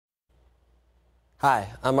Hi,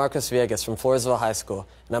 I'm Marcos Villegas from Floresville High School,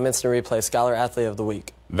 and I'm Instant Replay Scholar Athlete of the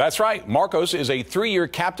Week. That's right. Marcos is a 3-year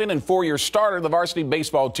captain and 4-year starter of the varsity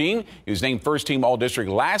baseball team. He was named first team All-District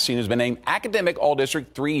last season. Has been named academic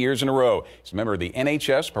All-District 3 years in a row. He's a member of the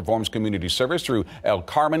NHS, performs community service through El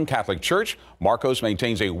Carmen Catholic Church. Marcos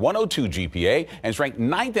maintains a 102 GPA and is ranked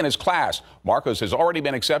 9th in his class. Marcos has already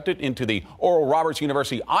been accepted into the Oral Roberts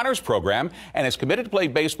University Honors Program and is committed to play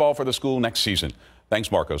baseball for the school next season. Thanks,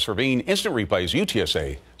 Marcos, for being Instant Replay's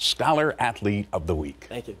UTSA Scholar Athlete of the Week.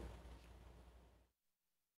 Thank you.